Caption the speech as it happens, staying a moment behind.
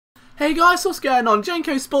Hey guys, what's going on?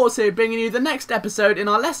 Jenko Sports here, bringing you the next episode in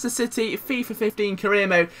our Leicester City FIFA 15 career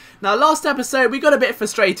mode. Now, last episode we got a bit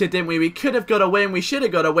frustrated, didn't we? We could have got a win, we should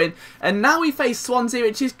have got a win, and now we face Swansea,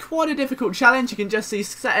 which is quite a difficult challenge. You can just see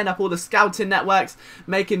setting up all the scouting networks,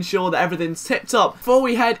 making sure that everything's tip-top before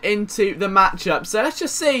we head into the matchup. So let's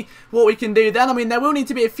just see what we can do then. I mean, there will need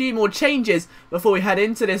to be a few more changes before we head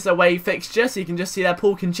into this away fixture. So you can just see there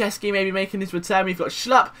Paul Konchesky maybe making his return. We've got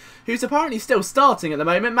Schlupp, who's apparently still starting at the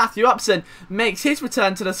moment. Matthew Upson makes his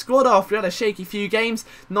return to the squad after he had a shaky few games.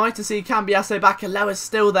 Nice to see Cambiasso back, and Lowe's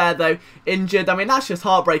still there though, injured. I mean, that's just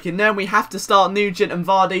heartbreaking. Knowing we have to start Nugent and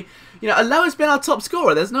Vardy. You know, Aloha's been our top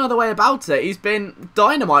scorer. There's no other way about it. He's been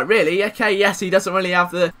dynamite, really. Okay, yes, he doesn't really have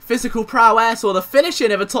the physical prowess or the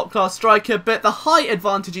finishing of a top-class striker, but the height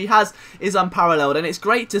advantage he has is unparalleled, and it's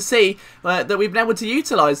great to see that we've been able to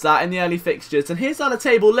utilise that in the early fixtures. And here's how the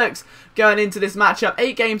table looks going into this matchup.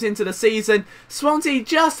 8 games into the season. Swansea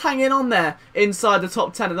just hanging on there inside the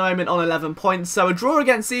top 10 at the moment on 11 points. So a draw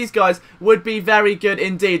against these guys would be very good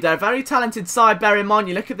indeed. They're a very talented side, bear in mind.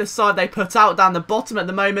 You look at the side they put out down the bottom at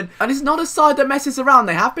the moment, and it's not a side that messes around.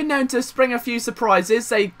 They have been known to spring a few surprises.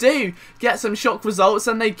 They do get some shock results,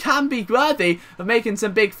 and they can be worthy of making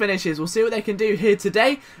some big finishes. We'll see what they can do here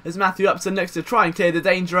today as Matthew Upson looks to try and clear the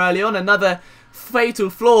danger early on. Another fatal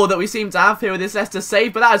flaw that we seem to have here with this Leicester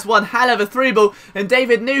save, but that is one hell of a through ball, and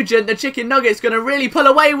David Nugent, the chicken nugget, is going to really pull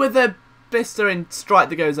away with the blistering strike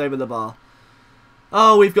that goes over the bar.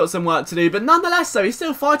 Oh, we've got some work to do, but nonetheless though, he's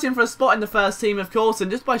still fighting for a spot in the first team, of course, and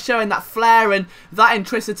just by showing that flair and that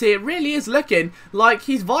intricity, it really is looking like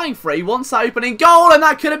he's vying for it. He wants that opening goal, and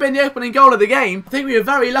that could have been the opening goal of the game. I think we were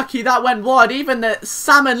very lucky that went wide. Even the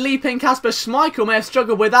salmon leaping Kasper Schmeichel may have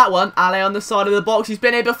struggled with that one. Ale on the side of the box, he's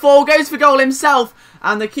been here before, goes for goal himself,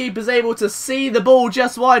 and the keeper's able to see the ball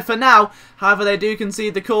just wide for now. However, they do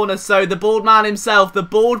concede the corner, so the bald man himself, the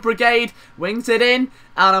bald brigade, wings it in,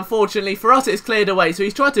 and unfortunately for us it's cleared away. So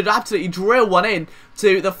he's tried to absolutely drill one in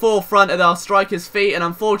to the forefront of our striker's feet, and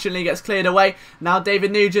unfortunately gets cleared away. Now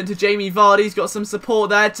David Nugent to Jamie Vardy. He's got some support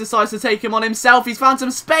there, decides to take him on himself. He's found some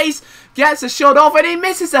space, gets a shot off, and he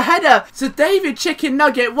misses a header. So David Chicken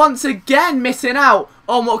Nugget once again missing out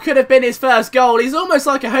on what could have been his first goal. He's almost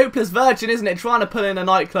like a hopeless virgin, isn't it, trying to pull in a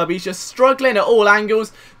nightclub. He's just struggling at all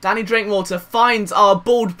angles. Danny Drinkwater finds our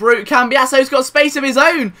bald brute. Cambiasso's got space of his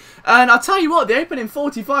own. And I'll tell you what, the opening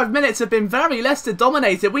 45 minutes have been very Leicester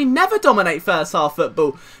dominated. We never dominate first half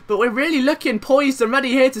football, but we're really looking poised and ready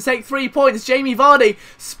here to take 3 points. Jamie Vardy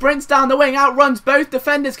sprints down the wing, outruns both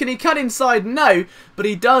defenders. Can he cut inside? No, but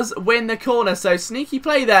he does win the corner. So sneaky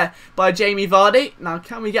play there by Jamie Vardy. Now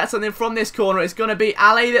can we get something from this corner? It's going to be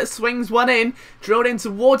Ale that swings one in, drilled in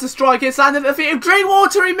towards the striker. It's landed at the feet of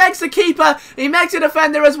Drinkwater. He makes the keeper, he makes a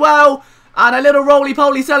defender as well, and a little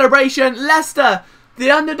roly-poly celebration. Leicester, the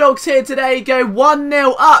underdogs here today, go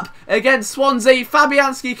 1-0 up against Swansea.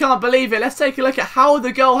 Fabianski can't believe it. Let's take a look at how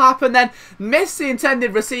the goal happened then. Missed the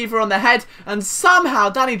intended receiver on the head, and somehow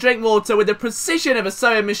Danny Drinkwater, with the precision of a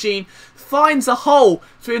sewing machine, finds a hole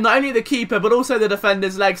through not only the keeper but also the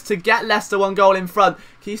defender's legs to get Leicester 1 goal in front.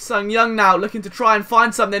 Ki-Sung Young now looking to try and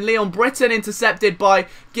find something. Leon Britton intercepted by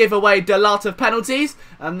giveaway Delat of penalties.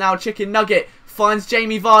 And now Chicken Nugget finds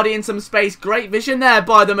Jamie Vardy in some space. Great vision there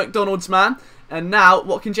by the McDonald's man. And now,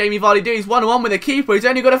 what can Jamie Vardy do? He's 1-on-1 with the keeper. He's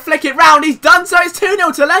only got to flick it round. He's done so. It's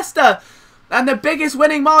 2-0 to Leicester. And the biggest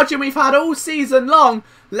winning margin we've had all season long.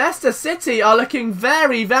 Leicester City are looking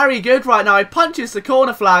very, very good right now. He punches the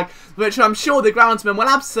corner flag, which I'm sure the groundsman will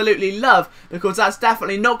absolutely love, because that's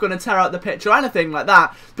definitely not going to tear out the pitch or anything like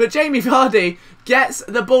that. But Jamie Vardy gets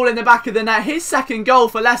the ball in the back of the net. His second goal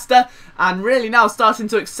for Leicester, and really now starting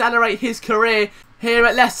to accelerate his career here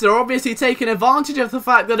at Leicester. Obviously taking advantage of the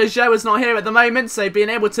fact that Ajo is not here at the moment, so being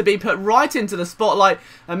able to be put right into the spotlight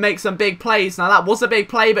and make some big plays. Now that was a big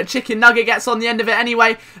play, but Chicken Nugget gets on the end of it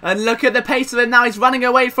anyway, and look at the pace of him now. He's running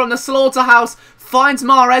away from the slaughterhouse, finds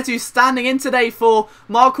Mahrez, who's standing in today for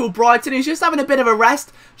Michael Brighton, who's just having a bit of a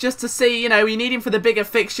rest, just to see, you know, we need him for the bigger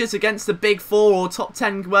fixtures against the big 4 or top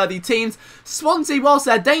 10 worthy teams. Swansea, whilst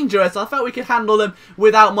they're dangerous, I felt we could handle them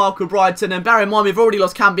without Michael Brighton. And bear in mind, we've already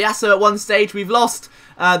lost Cambiasso at one stage. We've lost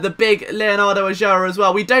the big Leonardo Ajoa as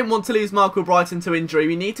well. We don't want to lose Michael Brighton to injury.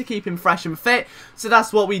 We need to keep him fresh and fit, so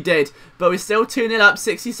that's what we did. But we're still 2-0 up,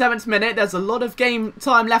 67th minute. There's a lot of game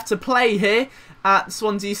time left to play here at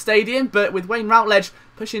Swansea Stadium, but with Wayne Routledge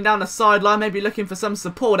pushing down the sideline, maybe looking for some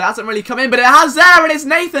support. It hasn't really come in, but it has there, and it's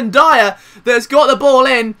Nathan Dyer that's got the ball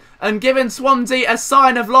in and given Swansea a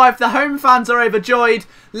sign of life. The home fans are overjoyed.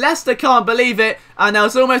 Leicester can't believe it, and there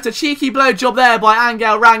was almost a cheeky blowjob there by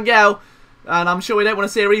Angel Rangel. and I'm sure we don't want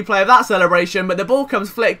to see a replay of that celebration, but the ball comes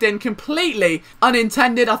flicked in completely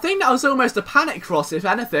unintended. I think that was almost a panic cross, if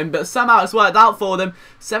anything, but somehow it's worked out for them.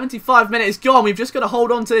 75 minutes gone. We've just got to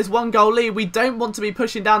hold on to this 1-goal lead. We don't want to be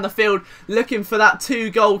pushing down the field looking for that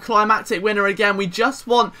 2-goal climactic winner again. We just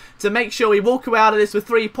want to make sure we walk away out of this with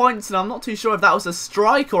 3 points, and I'm not too sure if that was a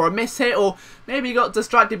strike or a miss hit, or maybe he got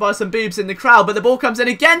distracted by some boobs in the crowd, but the ball comes in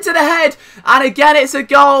again to the head, and again it's a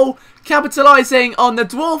goal. Capitalising on the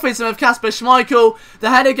dwarfism of Kasper Schmeichel, the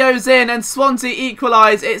header goes in and Swansea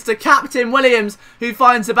equalise. It's the captain Williams who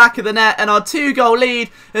finds the back of the net, and our 2-goal lead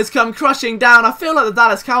has come crushing down. I feel like the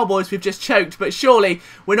Dallas Cowboys, we've just choked, but surely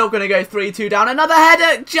we're not going to go 3-2 down. Another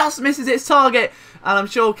header just misses its target, and I'm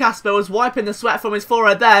sure Kasper was wiping the sweat from his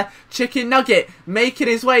forehead there. Chicken Nugget making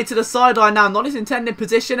his way to the sideline now. Not his intended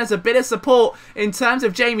position, as a bit of support in terms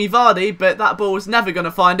of Jamie Vardy, but that ball was never going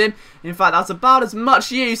to find him. In fact, that's about as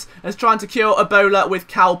much use as trying to cure Ebola with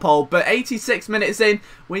Cowpole. But 86 minutes in,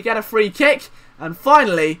 we get a free kick, and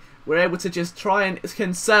finally we're able to just try and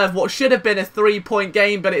conserve what should have been a 3-point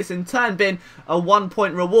game, but it's in turn been a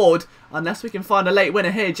 1-point reward, unless we can find a late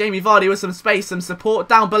winner here. Jamie Vardy with some space, some support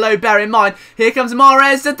down below, bear in mind. Here comes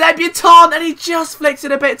Mahrez, the debutant, and he just flicks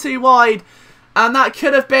it a bit too wide. And that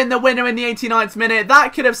could have been the winner in the 89th minute.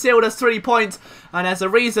 That could have sealed us 3 points. And there's a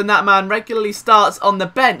reason that man regularly starts on the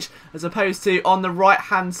bench as opposed to on the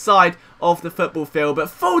right-hand side of the football field. But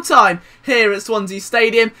full time here at Swansea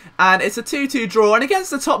Stadium, and it's a 2-2 draw. And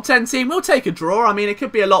against the top 10 team, we'll take a draw. I mean, it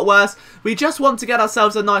could be a lot worse. We just want to get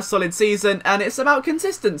ourselves a nice solid season, and it's about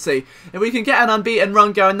consistency. If we can get an unbeaten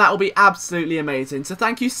run going, that will be absolutely amazing. So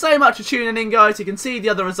thank you so much for tuning in, guys. You can see the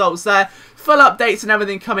other results there. Full updates and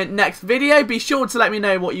everything coming next video. Be sure to let me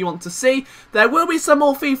know what you want to see. There will be some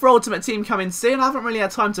more FIFA Ultimate Team coming soon. I haven't really had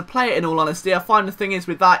time to play it, in all honesty. I find the thing is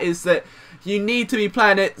with that is that you need to be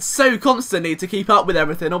playing it so constantly to keep up with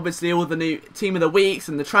everything. Obviously, all the new Team of the Weeks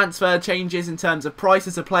and the transfer changes in terms of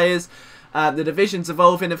prices of players, the divisions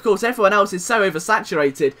evolving. Of course, everyone else is so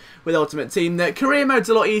oversaturated with Ultimate Team that career mode's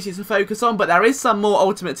a lot easier to focus on, but there is some more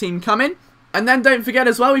Ultimate Team coming. And then don't forget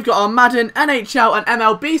as well, we've got our Madden, NHL and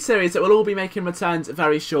MLB series that will all be making returns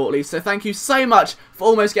very shortly. So thank you so much for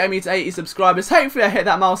almost getting me to 80 subscribers. Hopefully I hit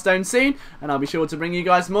that milestone soon, and I'll be sure to bring you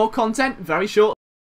guys more content very shortly.